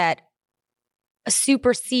that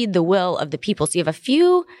supersede the will of the people. So you have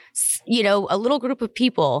a little group of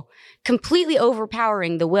people completely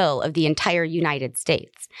overpowering the will of the entire United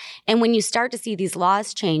States. And when you start to see these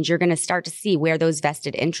laws change, you're going to start to see where those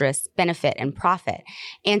vested interests benefit and profit.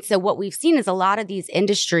 And so what we've seen is a lot of these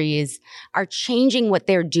industries are changing what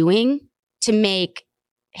they're doing to make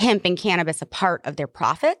hemp and cannabis a part of their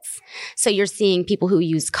profits. So you're seeing people who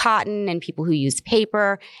use cotton and people who use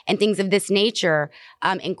paper and things of this nature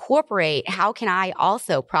incorporate, how can I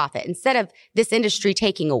also profit? Instead of this industry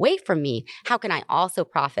taking away from me, how can I also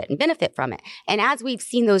profit and benefit from it? And as we've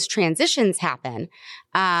seen those transitions happen,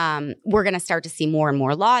 we're going to start to see more and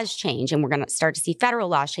more laws change, and we're going to start to see federal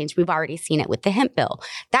laws change. We've already seen it with the hemp bill.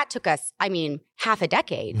 That took us, half a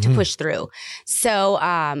decade to push through. So,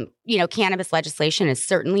 cannabis legislation is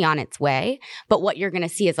certainly on its way, but what you're going to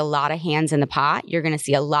see is a lot of hands in the pot. You're going to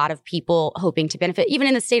see a lot of people hoping to benefit, even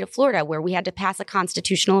in the state of Florida, where we had to pass a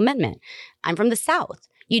constitutional amendment. I'm from the South.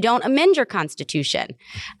 You don't amend your constitution.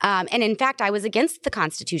 And in fact, I was against the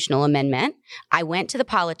constitutional amendment. I went to the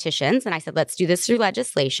politicians and I said, let's do this through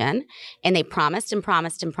legislation. And they promised and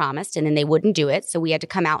promised and promised, and then they wouldn't do it. So we had to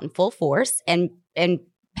come out in full force and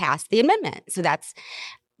pass the amendment. So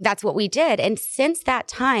that's what we did. And since that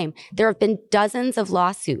time, there have been dozens of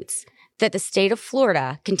lawsuits that the state of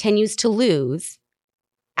Florida continues to lose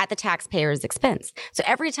at the taxpayer's expense. So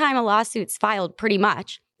every time a lawsuit's filed, pretty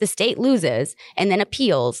much, the state loses and then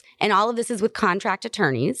appeals. And all of this is with contract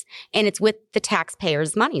attorneys, and it's with the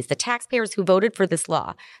taxpayers' monies, the taxpayers who voted for this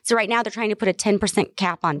law. So right now they're trying to put a 10%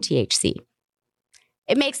 cap on THC.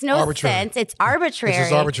 It makes no sense. It's arbitrary. It's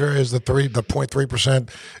as arbitrary as the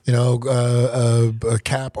 0.3%,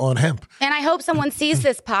 cap on hemp. And I hope someone sees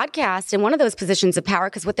this podcast in one of those positions of power,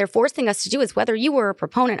 because what they're forcing us to do is, whether you were a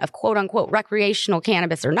proponent of quote unquote recreational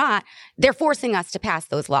cannabis or not, they're forcing us to pass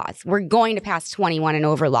those laws. We're going to pass 21 and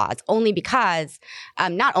over laws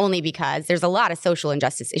not only because there's a lot of social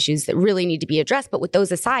injustice issues that really need to be addressed, but with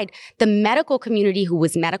those aside, the medical community who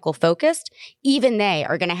was medical focused, even they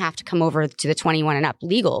are going to have to come over to the 21 and up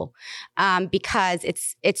legal, because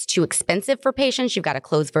it's too expensive for patients. You've got a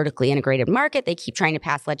closed vertically integrated market. They keep trying to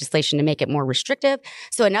pass legislation to make it more restrictive.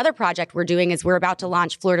 So another project we're doing is we're about to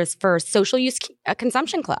launch Florida's first social use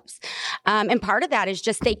consumption clubs. And part of that is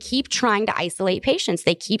just they keep trying to isolate patients.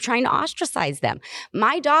 They keep trying to ostracize them.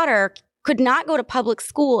 My daughter could not go to public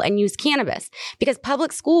school and use cannabis because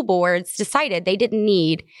public school boards decided they didn't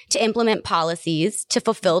need to implement policies to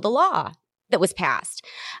fulfill the law that was passed.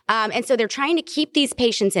 And so they're trying to keep these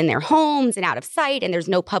patients in their homes and out of sight, and there's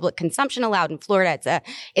no public consumption allowed in Florida.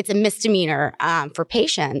 It's a misdemeanor for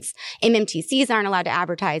patients. MMTCs aren't allowed to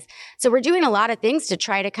advertise. So we're doing a lot of things to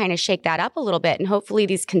try to kind of shake that up a little bit, and hopefully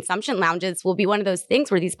these consumption lounges will be one of those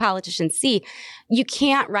things where these politicians see you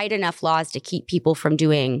can't write enough laws to keep people from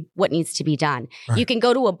doing what needs to be done. Right. You can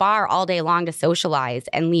go to a bar all day long to socialize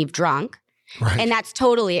and leave drunk. Right. And that's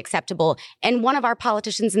totally acceptable. And one of our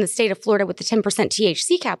politicians in the state of Florida with the 10%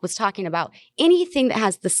 THC cap was talking about anything that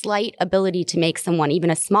has the slight ability to make someone, even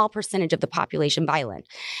a small percentage of the population, violent.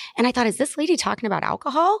 And I thought, is this lady talking about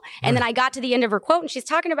alcohol? And then I got to the end of her quote and she's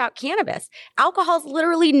talking about cannabis. Alcohol is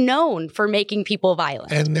literally known for making people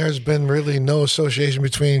violent. And there's been really no association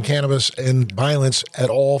between cannabis and violence at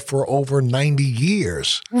all for over 90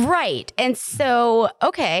 years. Right. And so,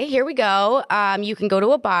 okay, here we go. You can go to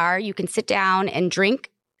a bar, you can sit down and drink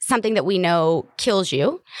something that we know kills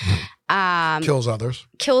you, kills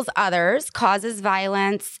others, causes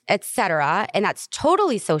violence, etc. And that's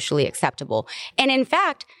totally socially acceptable. And in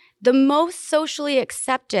fact, the most socially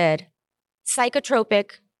accepted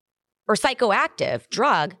psychotropic or psychoactive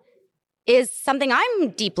drug is something I'm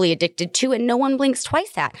deeply addicted to and no one blinks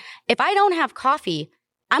twice at. If I don't have coffee,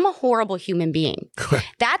 I'm a horrible human being.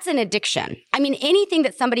 That's an addiction. I mean, anything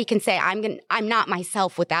that somebody can say, I'm not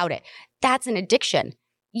myself without it. That's an addiction.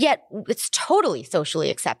 Yet it's totally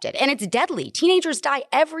socially accepted and it's deadly. Teenagers die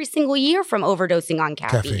every single year from overdosing on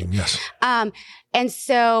caffeine. Yes. And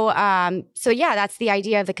so yeah, that's the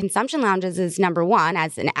idea of the consumption lounges is number one,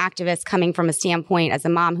 as an activist coming from a standpoint as a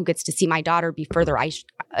mom who gets to see my daughter be further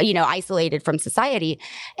isolated from society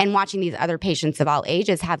and watching these other patients of all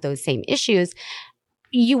ages have those same issues.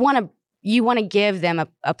 You want to give them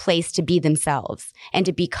a place to be themselves and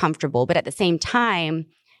to be comfortable. But at the same time,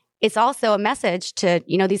 it's also a message to,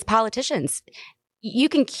 these politicians. You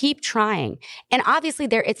can keep trying. And obviously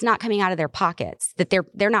it's not coming out of their pockets, that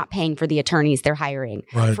they're not paying for the attorneys they're hiring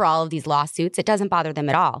for all of these lawsuits. It doesn't bother them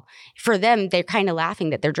at all. For them, they're kind of laughing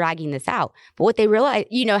that they're dragging this out. But what they realize,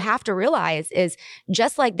 have to realize is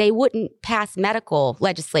just like they wouldn't pass medical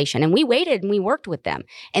legislation, and we waited and we worked with them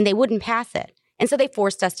and they wouldn't pass it. And so they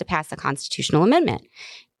forced us to pass a constitutional amendment.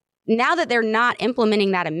 Now that they're not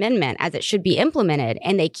implementing that amendment as it should be implemented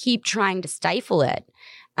and they keep trying to stifle it,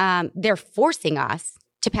 they're forcing us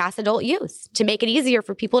to pass adult use to make it easier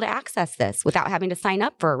for people to access this without having to sign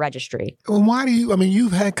up for a registry. Well, why do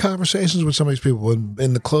you've had conversations with some of these people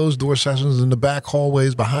in the closed door sessions, in the back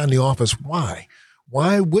hallways, behind the office. Why?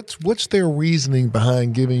 What's their reasoning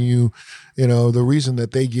behind giving you, the reason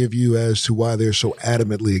that they give you as to why they're so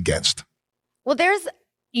adamantly against? Well,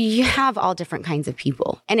 you have all different kinds of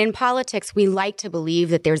people. And in politics, we like to believe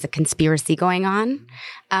that there's a conspiracy going on.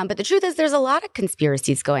 But the truth is there's a lot of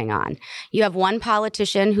conspiracies going on. You have one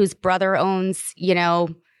politician whose brother owns, a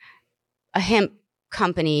hemp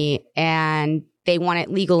company and they want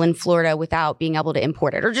it legal in Florida without being able to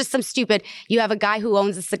import it. Or just you have a guy who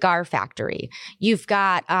owns a cigar factory. You've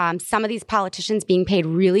got some of these politicians being paid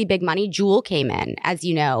really big money. Juul came in, as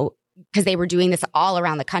you know, because they were doing this all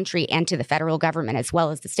around the country and to the federal government as well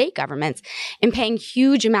as the state governments and paying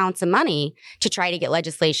huge amounts of money to try to get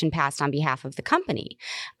legislation passed on behalf of the company.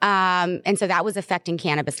 And so that was affecting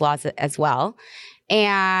cannabis laws as well.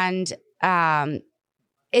 And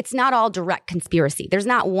it's not all direct conspiracy. There's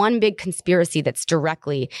not one big conspiracy that's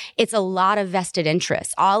it's a lot of vested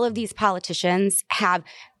interests. All of these politicians have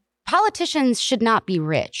politicians should not be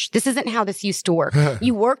rich. This isn't how this used to work.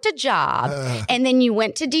 You worked a job and then you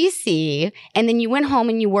went to DC and then you went home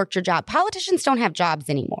and you worked your job. Politicians don't have jobs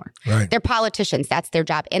anymore. Right. They're politicians. That's their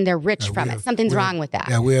job. And they're rich from it. Something's wrong with that.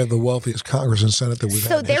 Yeah, we have the wealthiest Congress and Senate that we've had.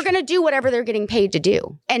 So they're going to do whatever they're getting paid to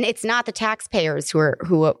do. And it's not the taxpayers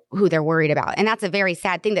who they're worried about. And that's a very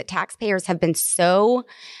sad thing, that taxpayers have been so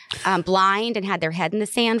blind and had their head in the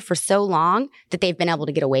sand for so long that they've been able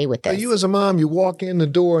to get away with this. You as a mom, you walk in the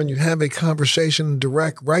door and you have a conversation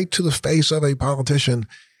direct right to the face of a politician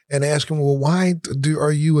and ask them, well, why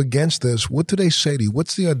are you against this? What do they say to you?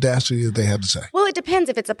 What's the audacity that they have to say? Well, it depends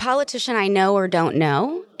if it's a politician I know or don't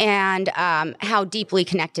know, and how deeply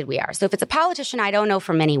connected we are. So if it's a politician I don't know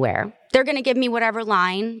from anywhere, they're going to give me whatever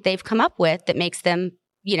line they've come up with that makes them,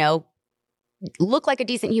 look like a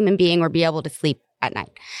decent human being or be able to sleep at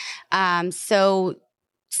night. So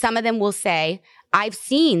some of them will say, I've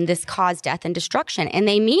seen this cause death and destruction, and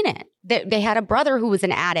they mean it. They had a brother who was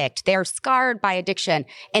an addict. They're scarred by addiction,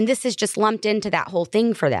 and this is just lumped into that whole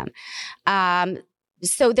thing for them.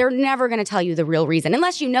 So they're never going to tell you the real reason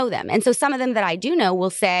unless you know them. And so some of them that I do know will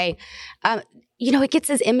say, it gets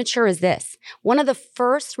as immature as this. One of the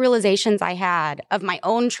first realizations I had of my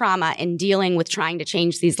own trauma in dealing with trying to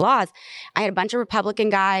change these laws, I had a bunch of Republican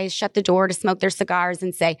guys shut the door to smoke their cigars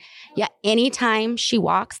and say, yeah, anytime she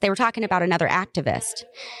walks, they were talking about another activist.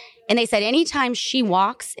 And they said, anytime she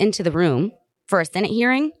walks into the room for a Senate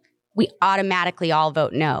hearing, we automatically all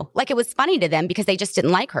vote no. Like, it was funny to them because they just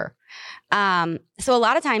didn't like her. So a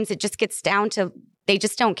lot of times it just gets down to, they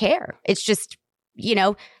just don't care. It's just,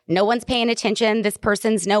 no one's paying attention. This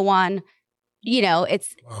person's no one.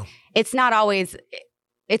 It's not always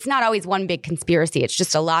one big conspiracy. It's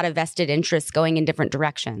just a lot of vested interests going in different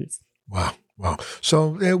directions. Wow.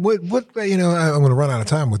 So I'm going to run out of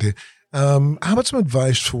time with you. How about some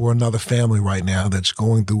advice for another family right now that's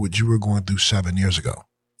going through what you were going through 7 years ago?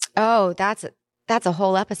 Oh, that's a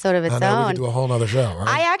whole episode of its own. We could do a whole nother show, right?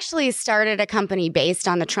 I actually started a company based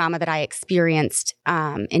on the trauma that I experienced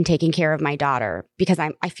in taking care of my daughter, because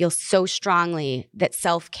I feel so strongly that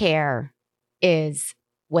self-care is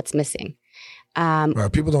what's missing.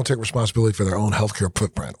 People don't take responsibility for their own healthcare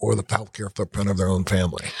footprint or the healthcare footprint of their own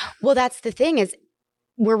family. Well, that's the thing, is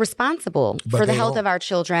we're responsible for the health of our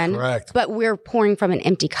children, correct, but we're pouring from an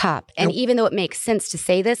empty cup. And even though it makes sense to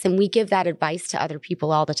say this, and we give that advice to other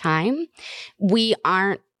people all the time, we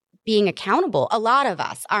aren't being accountable. A lot of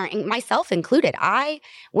us aren't, myself included.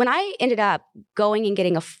 When I ended up going and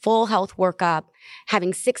getting a full health workup,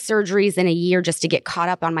 having 6 surgeries in a year just to get caught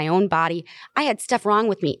up on my own body, I had stuff wrong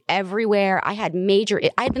with me everywhere. I had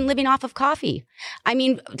been living off of coffee. I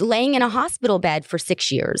mean, laying in a hospital bed for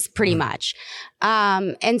 6 years, pretty much.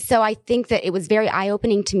 And so I think that it was very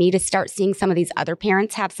eye-opening to me to start seeing some of these other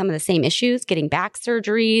parents have some of the same issues, getting back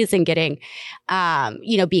surgeries and getting,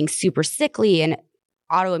 being super sickly, and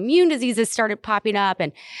autoimmune diseases started popping up.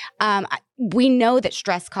 And we know that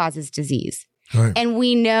stress causes disease. Right. And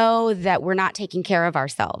we know that we're not taking care of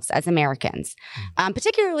ourselves as Americans.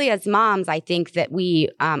 Particularly as moms, I think that we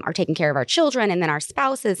are taking care of our children and then our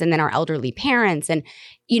spouses and then our elderly parents. And,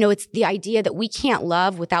 it's the idea that we can't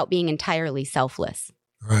love without being entirely selfless.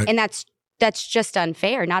 Right. And that's just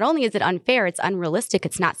unfair. Not only is it unfair, it's unrealistic.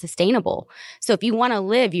 It's not sustainable. So if you want to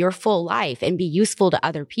live your full life and be useful to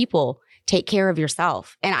other people, take care of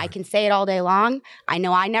yourself. And I can say it all day long. I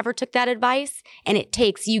know I never took that advice, and it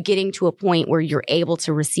takes you getting to a point where you're able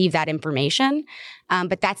to receive that information.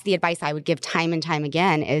 But that's the advice I would give time and time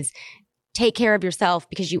again, is take care of yourself,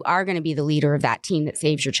 because you are going to be the leader of that team that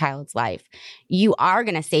saves your child's life. You are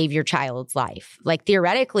going to save your child's life. Like,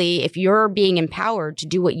 theoretically, if you're being empowered to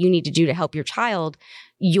do what you need to do to help your child,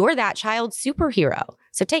 you're that child's superhero.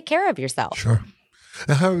 So take care of yourself. Sure.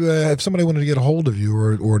 Now, if somebody wanted to get a hold of you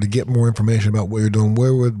or to get more information about what you're doing,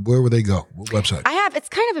 where would they go? What website? It's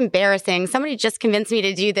kind of embarrassing. Somebody just convinced me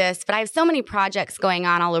to do this, but I have so many projects going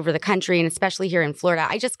on all over the country, and especially here in Florida.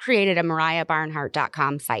 I just created a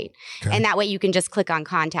MoriahBarnhart.com site. Okay. And that way you can just click on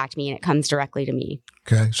contact me and it comes directly to me.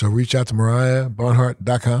 Okay. So reach out to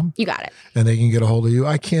MoriahBarnhart.com. You got it. And they can get a hold of you.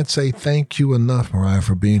 I can't say thank you enough, Moriah,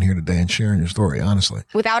 for being here today and sharing your story, honestly.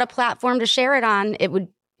 Without a platform to share it on, it would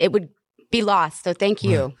be lost. So thank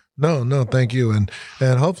you. Right. No, thank you. And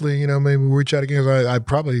hopefully, maybe we'll reach out again. I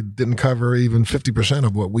probably didn't cover even 50%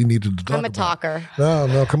 of what we needed to talk about. I'm a talker.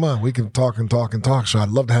 No, come on. We can talk and talk and talk. So I'd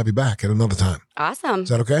love to have you back at another time. Awesome. Is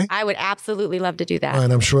that okay? I would absolutely love to do that.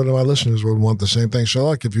 And I'm sure that my listeners would want the same thing. So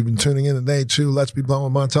look, if you've been tuning in today to Let's Be Blunt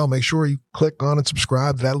with Montel, make sure you click on and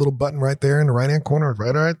subscribe to that little button right there in the right-hand corner,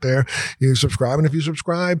 right there. You subscribe. And if you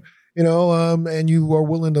subscribe, and you are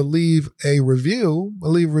willing to leave a review,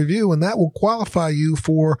 and that will qualify you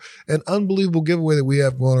for an unbelievable giveaway that we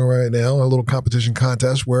have going on right now, a little competition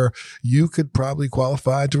contest where you could probably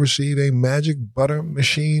qualify to receive a magic butter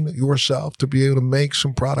machine yourself to be able to make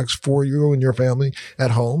some products for you and your family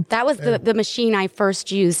at home. That was the machine I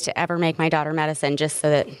first used to ever make my daughter medicine, just so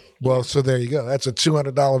that... Well, so there you go. That's a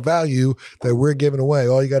 $200 value that we're giving away.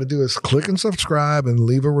 All you got to do is click and subscribe and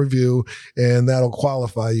leave a review, and that'll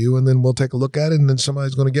qualify you. And then we'll take a look at it, and then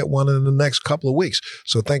somebody's going to get one in the next couple of weeks.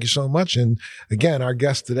 So thank you so much. And again, our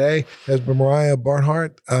guest today has been Moriah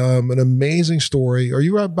Barnhart. An amazing story. Are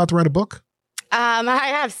you about to write a book? I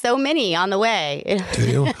have so many on the way. Do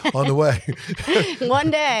you? On the way. One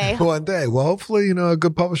day. One day. Well, hopefully, a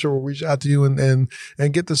good publisher will reach out to you and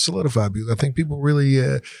get this solidified, because I think people really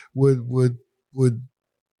would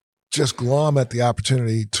just glom at the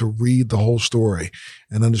opportunity to read the whole story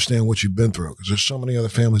and understand what you've been through, because there's so many other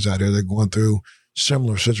families out there that are going through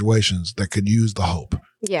similar situations that could use the hope.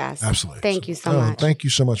 Yes. Absolutely. Thank you so much. Thank you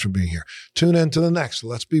so much for being here. Tune in to the next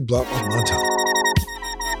Let's Be Blunt with Montel.